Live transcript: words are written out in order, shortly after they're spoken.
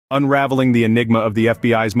unraveling the enigma of the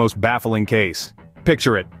FBI's most baffling case.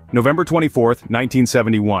 Picture it, November 24,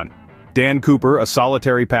 1971. Dan Cooper, a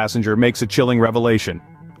solitary passenger, makes a chilling revelation: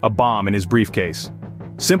 a bomb in his briefcase.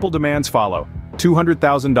 Simple demands follow: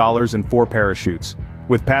 $200,000 and 4 parachutes.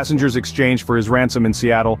 With passengers exchanged for his ransom in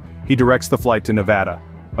Seattle, he directs the flight to Nevada.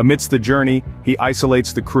 Amidst the journey, he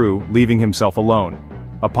isolates the crew, leaving himself alone.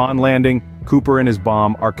 Upon landing, Cooper and his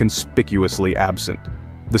bomb are conspicuously absent.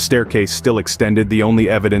 The staircase still extended, the only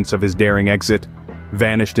evidence of his daring exit.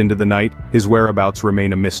 Vanished into the night, his whereabouts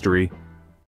remain a mystery.